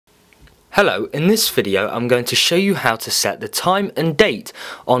Hello, in this video I'm going to show you how to set the time and date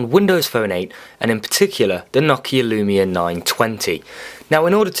on Windows Phone 8 and in particular the Nokia Lumia 920. Now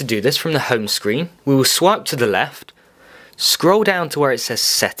in order to do this, from the home screen we will swipe to the left, scroll down to where it says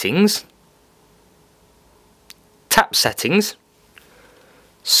settings, tap settings,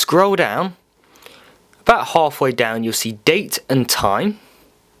 scroll down, about halfway down you'll see date and time.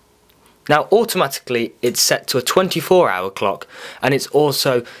 Now automatically it's set to a 24-hour clock, and it's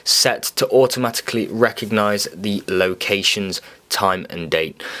also set to automatically recognise the locations, time and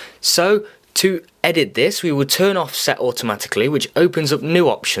date. So to edit this we will turn off set automatically, which opens up new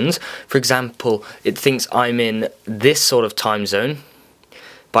options. For example, it thinks I'm in this sort of time zone.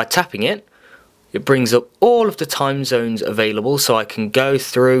 By tapping it, it brings up all of the time zones available, so I can go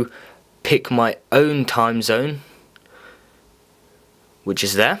through, pick my own time zone, which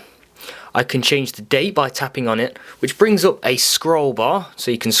is there. I can change the date by tapping on it, which brings up a scroll bar,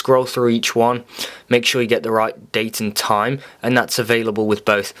 so you can scroll through each one, make sure you get the right date and time, and that's available with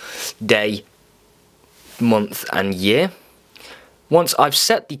both day, month and year. Once I've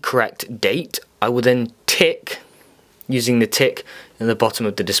set the correct date, I will then tick, using the tick in the bottom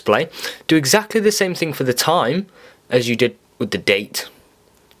of the display. Do exactly the same thing for the time as you did with the date.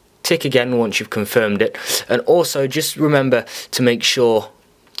 Tick again once you've confirmed it, and also just remember to make sure,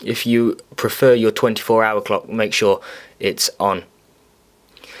 if you prefer your 24-hour clock, make sure it's on.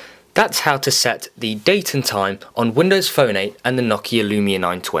 That's how to set the date and time on Windows Phone 8 and the Nokia Lumia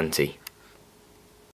 920.